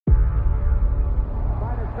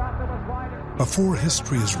Before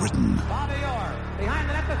history is written,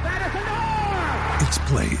 it's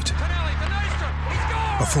played.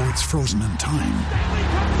 Before it's frozen in time,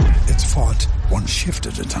 it's fought one shift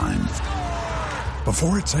at a time.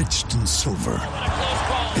 Before it's etched in silver,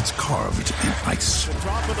 it's carved in ice.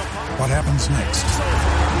 What happens next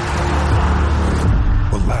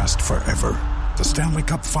will last forever. The Stanley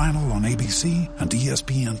Cup Final on ABC and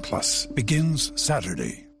ESPN Plus begins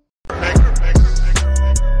Saturday.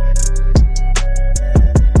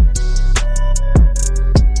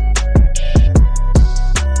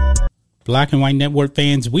 Black and White Network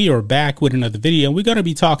fans, we are back with another video. We're going to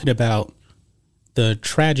be talking about the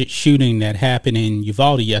tragic shooting that happened in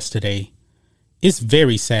Uvalde yesterday. It's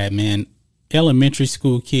very sad, man. Elementary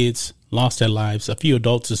school kids lost their lives, a few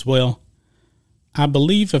adults as well. I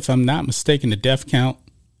believe, if I'm not mistaken, the death count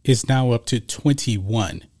is now up to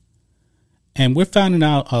 21. And we're finding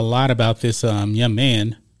out a lot about this young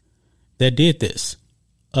man that did this.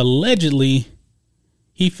 Allegedly,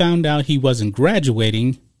 he found out he wasn't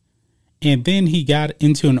graduating, and then he got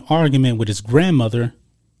into an argument with his grandmother,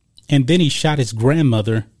 and then he shot his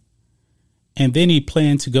grandmother, and then he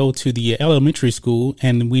planned to go to the elementary school,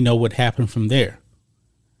 and we know what happened from there.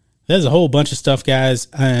 There's a whole bunch of stuff, guys,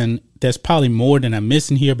 and there's probably more than I'm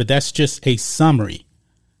missing here, but that's just a summary.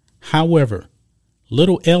 However,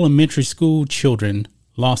 little elementary school children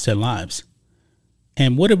lost their lives.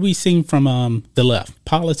 And what have we seen from the left?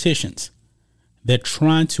 Politicians. They're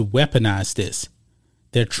trying to weaponize this.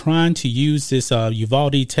 They're trying to use this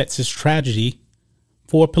Uvalde, Texas tragedy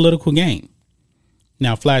for a political gain.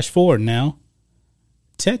 Now, flash forward now.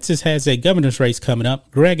 Texas has a governor's race coming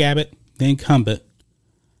up. Greg Abbott, the incumbent,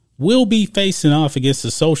 will be facing off against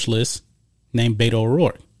a socialist named Beto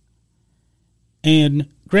O'Rourke. And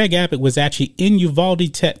Greg Abbott was actually in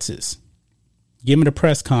Uvalde, Texas, giving a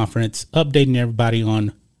press conference, updating everybody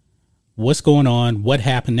on what's going on, what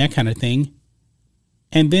happened, that kind of thing.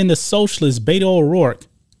 And then the socialist Beto O'Rourke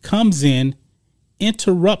comes in,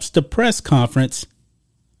 interrupts the press conference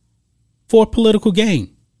for political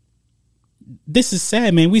gain. This is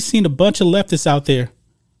sad, man. We've seen a bunch of leftists out there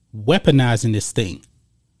weaponizing this thing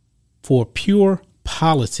for pure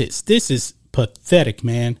politics. This is pathetic,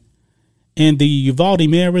 man. And the Uvalde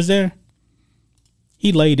mayor was there.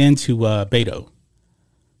 He laid into Beto.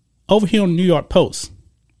 Over here on the New York Post,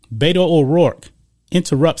 Beto O'Rourke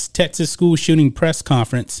interrupts Texas school shooting press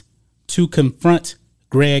conference to confront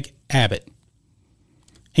Greg Abbott.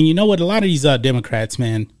 And you know what? A lot of these Democrats,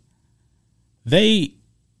 man, they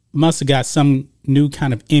must have got some new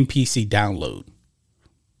kind of NPC download.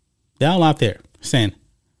 They're all out there saying,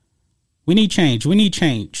 we need change. We need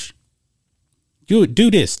change. Do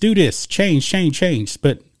this, change.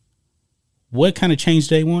 But what kind of change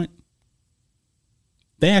do they want?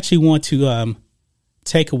 They actually want to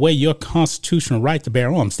take away your constitutional right to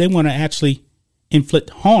bear arms. They want to actually inflict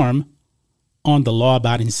harm on the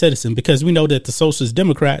law-abiding citizen, because we know that the Socialist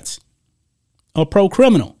Democrats are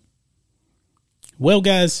pro-criminal. Well,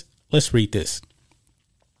 guys, let's read this.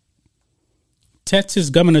 Texas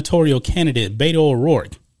gubernatorial candidate Beto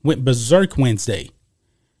O'Rourke went berserk Wednesday,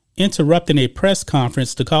 interrupting a press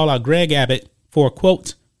conference to call out Greg Abbott for,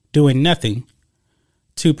 quote, doing nothing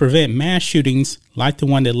to prevent mass shootings like the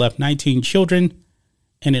one that left 19 children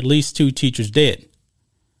and at least 2 teachers dead.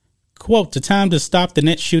 Quote, the time to stop the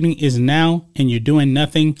next shooting is now, and you're doing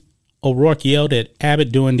nothing, O'Rourke yelled at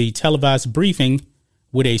Abbott during the televised briefing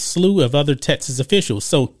with a slew of other Texas officials.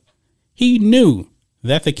 So he knew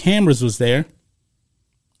that the cameras was there,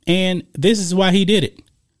 and this is why he did it.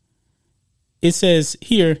 It says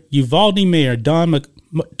here, Uvalde Mayor Don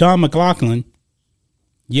McLaughlin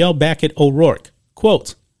yelled back at O'Rourke,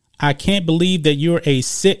 quote, I can't believe that you're a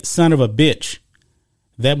sick son of a bitch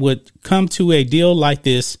that would come to a deal like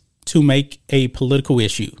this to make a political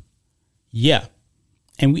issue. Yeah.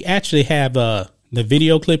 And we actually have the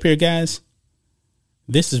video clip here, guys.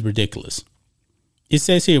 This is ridiculous. It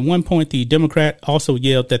says here at one point, the Democrat also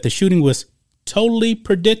yelled that the shooting was totally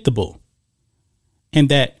predictable and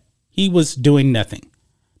that he was doing nothing.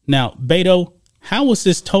 Now, Beto, how was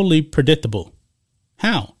this totally predictable?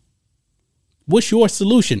 How? What's your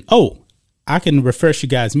solution? Oh, I can refresh you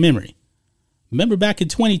guys' memory. Remember back in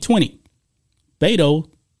 2020, Beto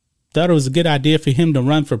thought it was a good idea for him to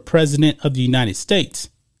run for president of the United States.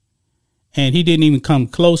 And he didn't even come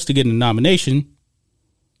close to getting a nomination.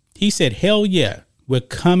 He said, hell yeah, we're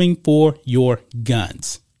coming for your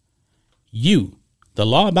guns. You, the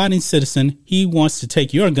law-abiding citizen, he wants to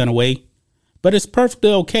take your gun away, but it's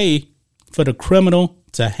perfectly okay for the criminal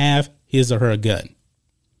to have his or her gun.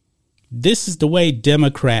 This is the way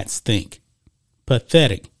Democrats think.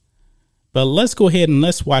 Pathetic. But let's go ahead and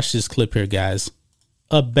let's watch this clip here, guys.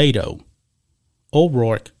 Of Beto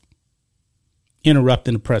O'Rourke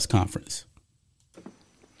interrupting the press conference.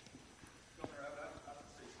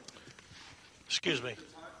 Excuse me.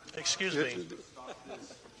 Excuse me.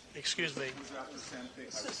 Excuse me.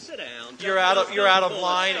 Sit down. You're out of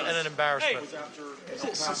line and an embarrassment.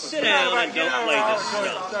 Sit down and don't play this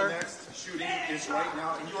stuff. The next shooting is right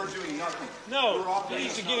now, and you are doing nothing. No, he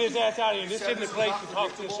needs to get his ass out of here. This isn't the place to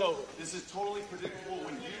talk this over. This is totally predictable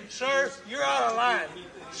when you... Sir, you're out of line.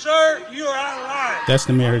 Sir, you are out of line. That's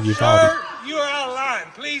the mayor of Uvalde. Sir, you are out of line.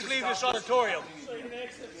 Please leave this auditorium.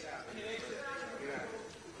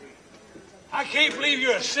 I can't believe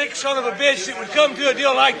you're a sick son of a bitch that would come to a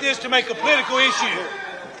deal like this to make a political issue.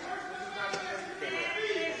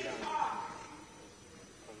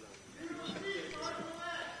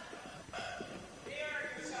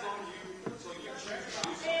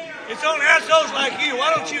 It's on assholes like you.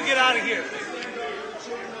 Why don't you get out of here?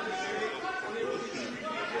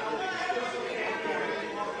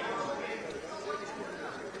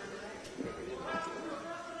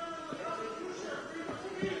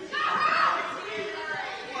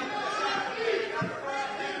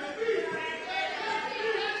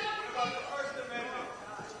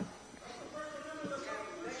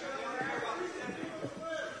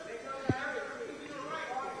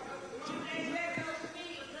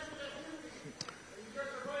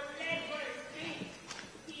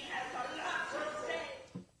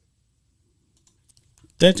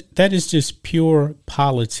 That is just pure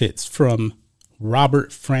politics from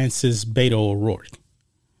Robert Francis Beto O'Rourke.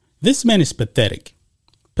 This man is pathetic.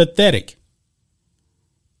 Pathetic.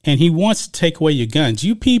 And he wants to take away your guns.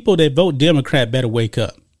 You people that vote Democrat better wake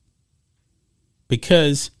up.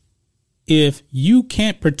 Because if you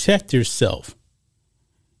can't protect yourself,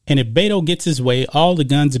 and if Beto gets his way, all the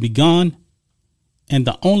guns will be gone, and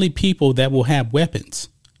the only people that will have weapons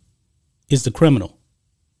is the criminal.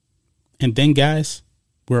 And then, guys,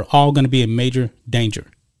 we're all going to be in major danger.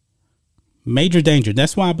 Major danger.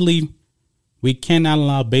 That's why I believe we cannot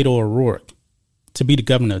allow Beto O'Rourke to be the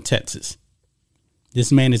governor of Texas. This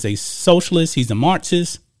man is a socialist. He's a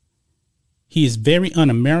Marxist. He is very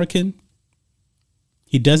un-American.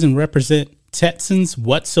 He doesn't represent Texans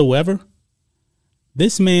whatsoever.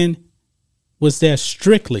 This man was there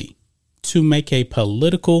strictly to make a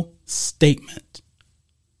political statement.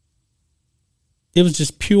 It was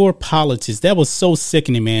just pure politics. That was so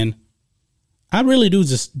sickening, man. I really do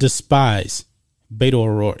just despise Beto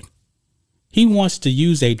O'Rourke. He wants to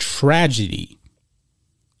use a tragedy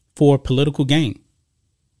for political gain.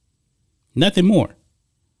 Nothing more.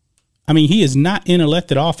 I mean, he is not in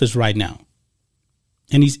elected office right now.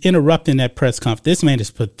 And he's interrupting that press conference. This man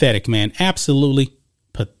is pathetic, man. Absolutely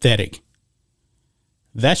pathetic.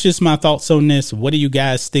 That's just my thoughts on this. What do you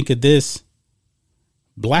guys think of this?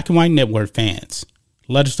 Black and White Network fans,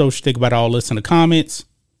 let us know what you think about all this in the comments.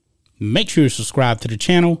 Make sure you subscribe to the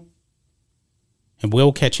channel, and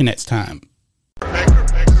we'll catch you next time.